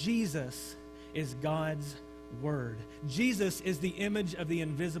 Jesus is God's Word. Jesus is the image of the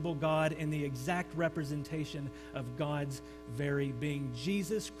invisible God and the exact representation of God's very being.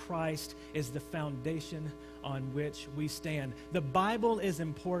 Jesus Christ is the foundation on which we stand. The Bible is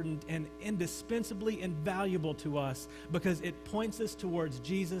important and indispensably invaluable to us because it points us towards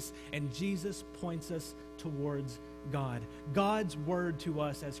Jesus, and Jesus points us towards God. God's word to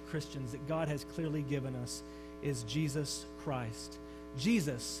us as Christians that God has clearly given us is Jesus Christ.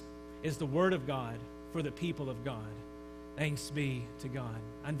 Jesus is the Word of God for the people of God. Thanks be to God.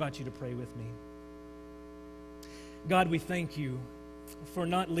 I invite you to pray with me. God, we thank you for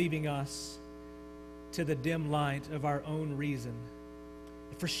not leaving us to the dim light of our own reason,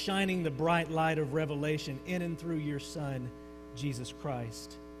 for shining the bright light of revelation in and through your Son, Jesus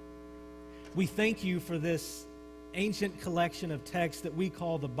Christ. We thank you for this ancient collection of texts that we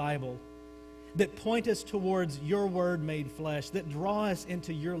call the Bible, that point us towards your Word made flesh, that draw us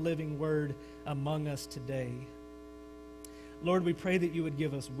into your living Word among us today. Lord, we pray that you would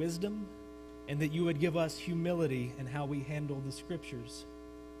give us wisdom and that you would give us humility in how we handle the Scriptures.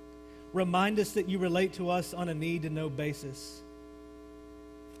 Remind us that you relate to us on a need-to-know basis.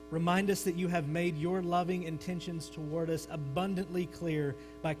 Remind us that you have made your loving intentions toward us abundantly clear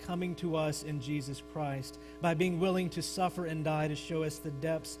by coming to us in Jesus Christ, by being willing to suffer and die to show us the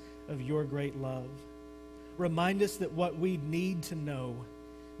depths of your great love. Remind us that what we need to know,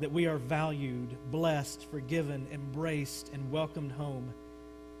 that we are valued, blessed, forgiven, embraced, and welcomed home,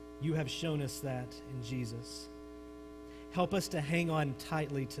 you have shown us that in Jesus. Help us to hang on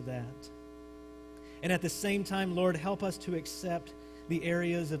tightly to that. And at the same time, Lord, help us to accept the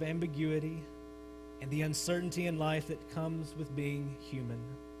areas of ambiguity and the uncertainty in life that comes with being human.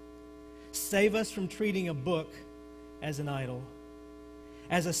 Save us from treating a book as an idol,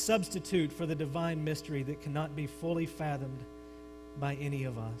 as a substitute for the divine mystery that cannot be fully fathomed by any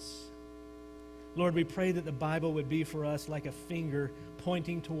of us. Lord, we pray that the Bible would be for us like a finger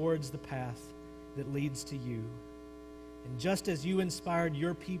pointing towards the path that leads to you. And just as you inspired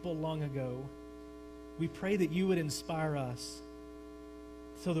your people long ago, we pray that you would inspire us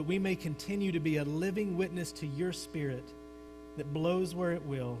so that we may continue to be a living witness to your Spirit that blows where it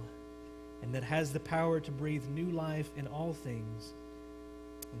will and that has the power to breathe new life in all things.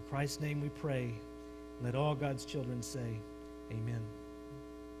 In Christ's name we pray. Let all God's children say, amen.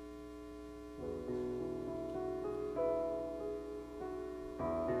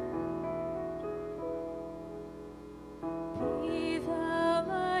 Be thou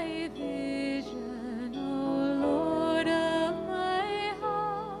my vision, O Lord of my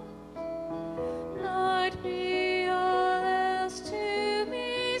heart. Not be all else to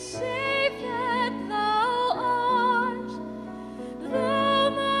me, save that thou art. Thou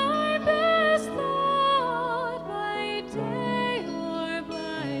my best thought by day or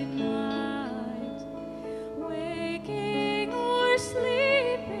by night, waking or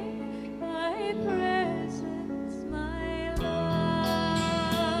sleeping, thy presence my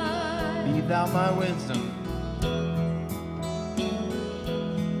life. Be thou my wisdom.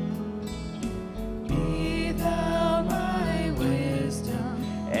 Be thou my wisdom,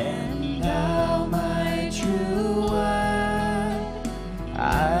 and thou my true word.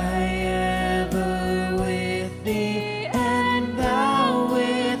 I ever with thee, and thou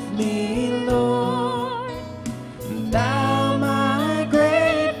with me, Lord. Thou my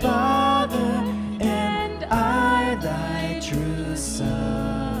great Father, and I thy true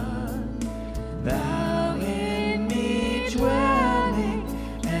Son. Thou in me dwelling,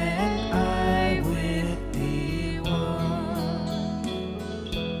 and I with thee one.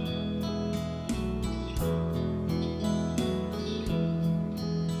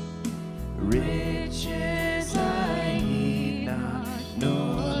 Riches I need not,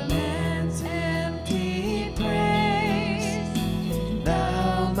 nor man's empty praise.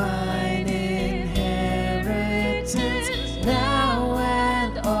 Thou mine inheritance, now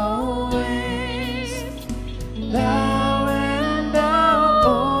and always. Thou and thou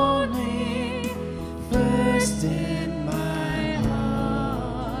only, first in my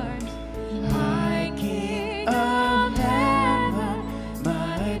heart. High King of heaven,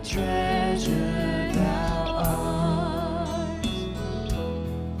 my treasure thou art.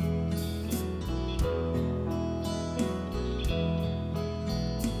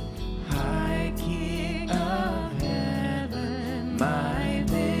 High King of heaven, my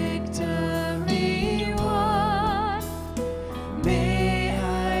victory won. May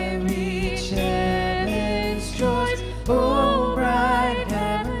I reach heaven's joys, O bright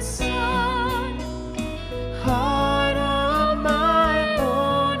heaven's sun. Heart of my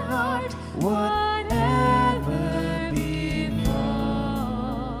own heart, whatever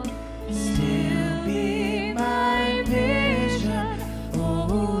befall, still be my vision,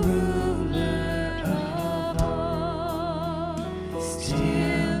 O ruler of all.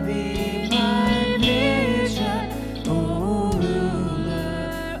 Still be my vision, O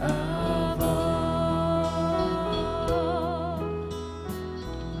ruler of all.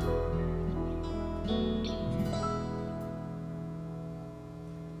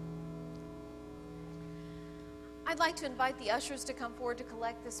 I'd like to invite the ushers to come forward to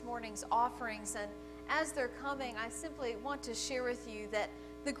collect this morning's offerings. And as they're coming, I simply want to share with you that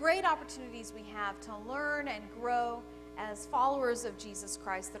the great opportunities we have to learn and grow as followers of Jesus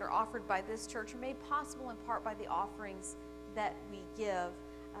Christ that are offered by this church are made possible in part by the offerings that we give.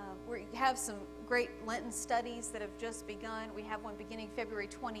 We have some great Lenten studies that have just begun. We have one beginning February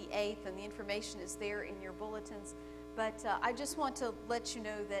 28th, and the information is there in your bulletins. But I just want to let you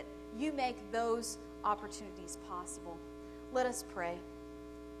know that you make those opportunities possible. Let us pray.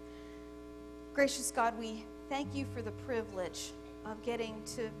 Gracious God, we thank you for the privilege of getting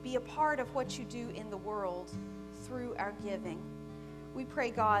to be a part of what you do in the world through our giving. We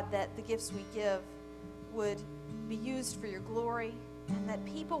pray, God, that the gifts we give would be used for your glory, and that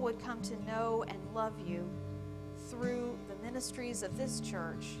people would come to know and love you through the ministries of this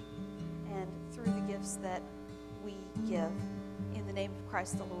church and through the gifts that we give. In the name of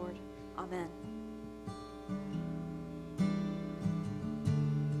Christ the Lord, amen.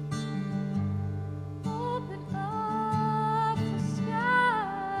 Open up the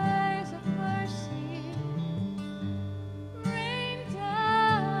skies of mercy, rain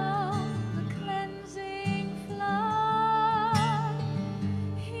down the cleansing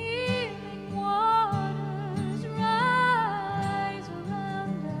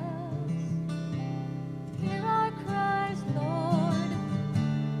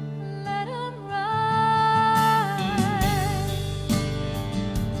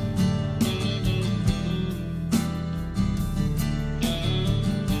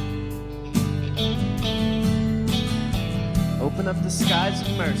skies of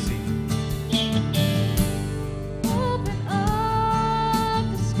mercy. Open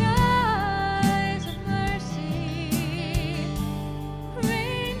up the skies of mercy.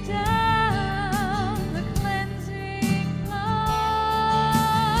 Rain down the cleansing flood.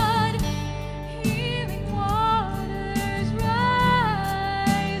 Healing waters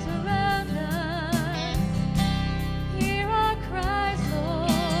rise around us. Hear our cries,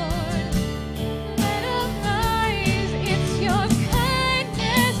 Lord. Let us rise. It's your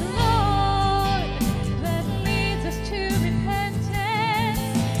kindness, Lord, that leads us to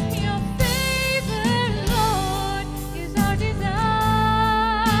repentance. Your favor, Lord, is our desire.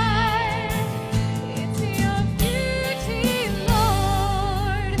 It's your beauty,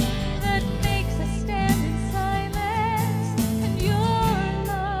 Lord, that makes us stand in silence. And your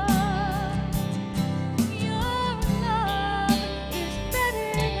love is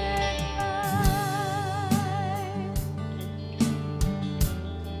better than life.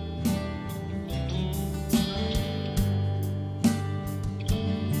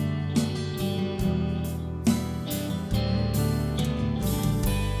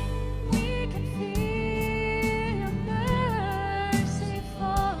 We can feel your mercy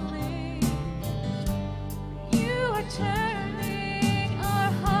falling. You are turning our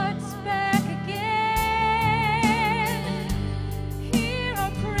hearts back again. Hear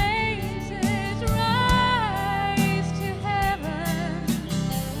our praises rise to heaven.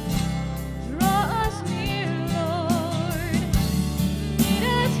 Draw us near, Lord. Meet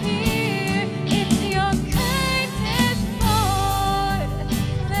us here. It's your kindness, Lord,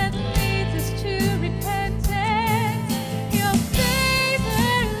 that leads us to repentance. Your favor,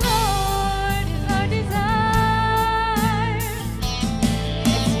 Lord, is our desire.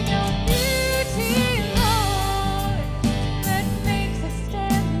 It's your beauty, Lord, that makes us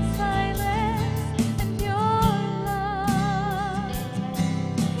stand in silence. And your love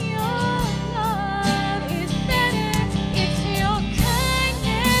is better. It's your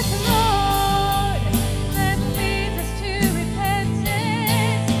kindness, Lord, that leads us to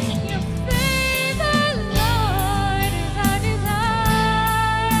repentance. Your favor, Lord, is our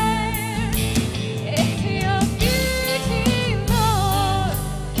desire. It's your beauty, Lord,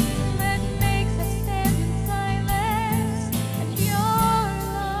 that makes us stand in silence. And your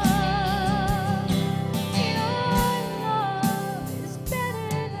love is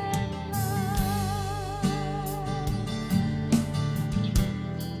better than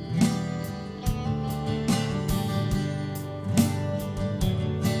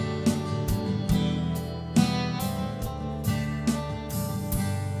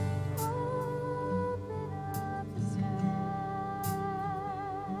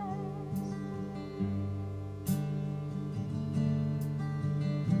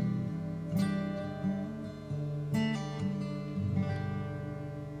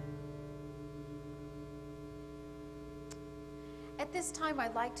At this time,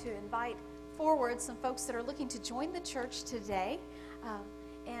 I'd like to invite forward some folks that are looking to join the church today.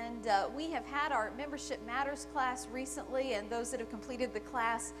 We have had our Membership Matters class recently, and those that have completed the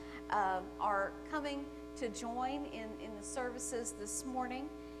class are coming to join in the services this morning.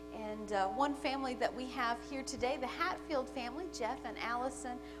 And one family that we have here today, the Hatfield family, Jeff and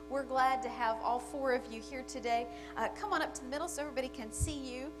Allison, we're glad to have all four of you here today. Come on up to the middle so everybody can see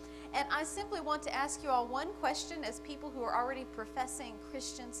you. And I simply want to ask you all one question as people who are already professing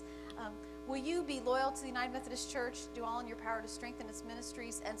Christians. Will you be loyal to the United Methodist Church, do all in your power to strengthen its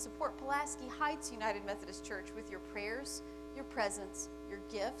ministries, and support Pulaski Heights United Methodist Church with your prayers, your presence, your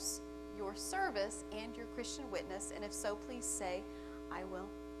gifts, your service, and your Christian witness? And if so, please say, I will.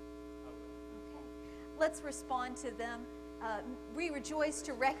 Okay. Let's respond to them. We rejoice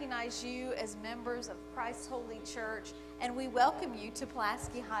to recognize you as members of Christ's Holy Church, and we welcome you to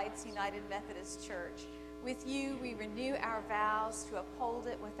Pulaski Heights United Methodist Church. With you, we renew our vows to uphold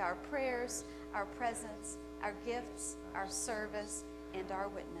it with our prayers, our presence, our gifts, our service, and our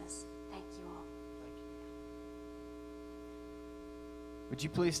witness. Thank you all. Would you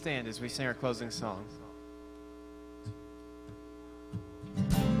please stand as we sing our closing song?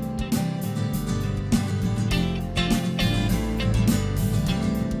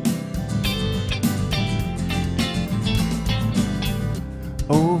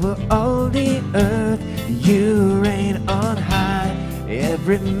 Over all the earth, you reign on high.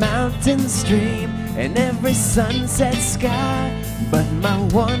 Every mountain stream and every sunset sky. But my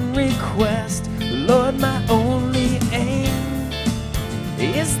one request, Lord, my only aim,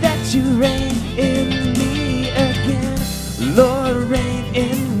 is that you reign in me again. Lord, reign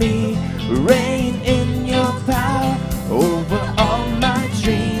in me, reign in your power over all my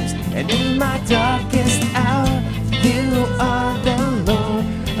dreams and in my darkest hour. You are the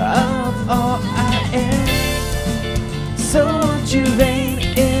of all I am. So won't you reign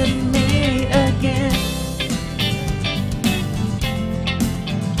in me again?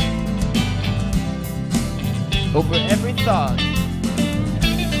 Over every thought,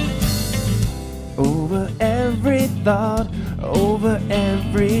 over every thought, over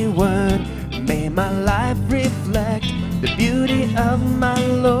every word, may my life reflect the beauty of my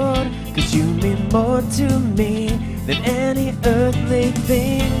Lord. 'Cause you mean more to me than any earthly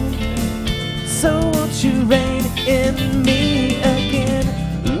thing. So won't you reign in me again?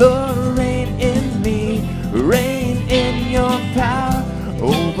 Lord, reign in me, reign in your power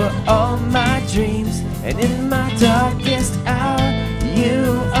over all my dreams. And in my darkest hour,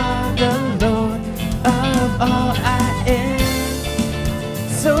 you are the Lord of all I am.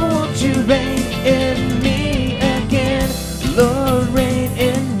 So won't you reign in me again? Lord, reign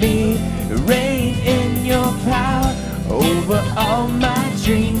in me, reign in your power over all my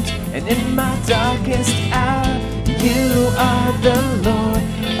dreams. And in my darkest hour, you are the Lord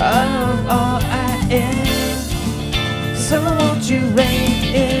of all I am. So won't you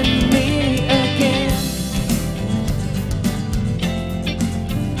reign in me again?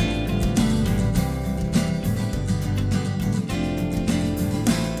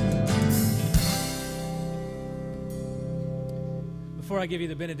 Before I give you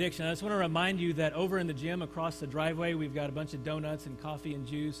the benediction, I just want to remind you that over in the gym across the driveway, we've got a bunch of donuts and coffee and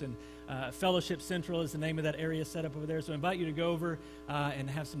juice, and Fellowship Central is the name of that area set up over there. So I invite you to go over and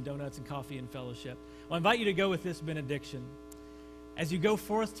have some donuts and coffee and fellowship. Well, I invite you to go with this benediction. As you go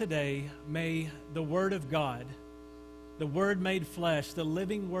forth today, may the Word of God, the Word made flesh, the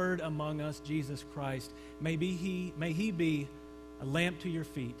living Word among us, Jesus Christ, may He be a lamp to your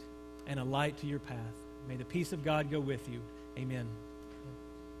feet and a light to your path. May the peace of God go with you. Amen.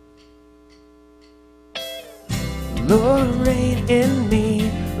 Lord, reign in me,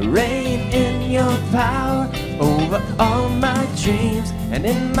 reign in your power over all my dreams. And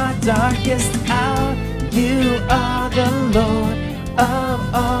in my darkest hour, you are the Lord of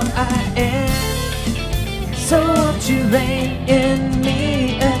all I am. So won't you reign in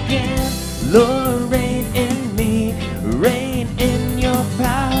me again? Lord, reign in me, reign in your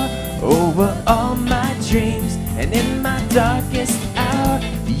power over all my dreams. And in my darkest hour,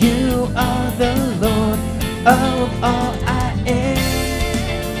 you are the Lord of all I am.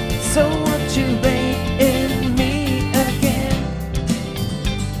 So won't you reign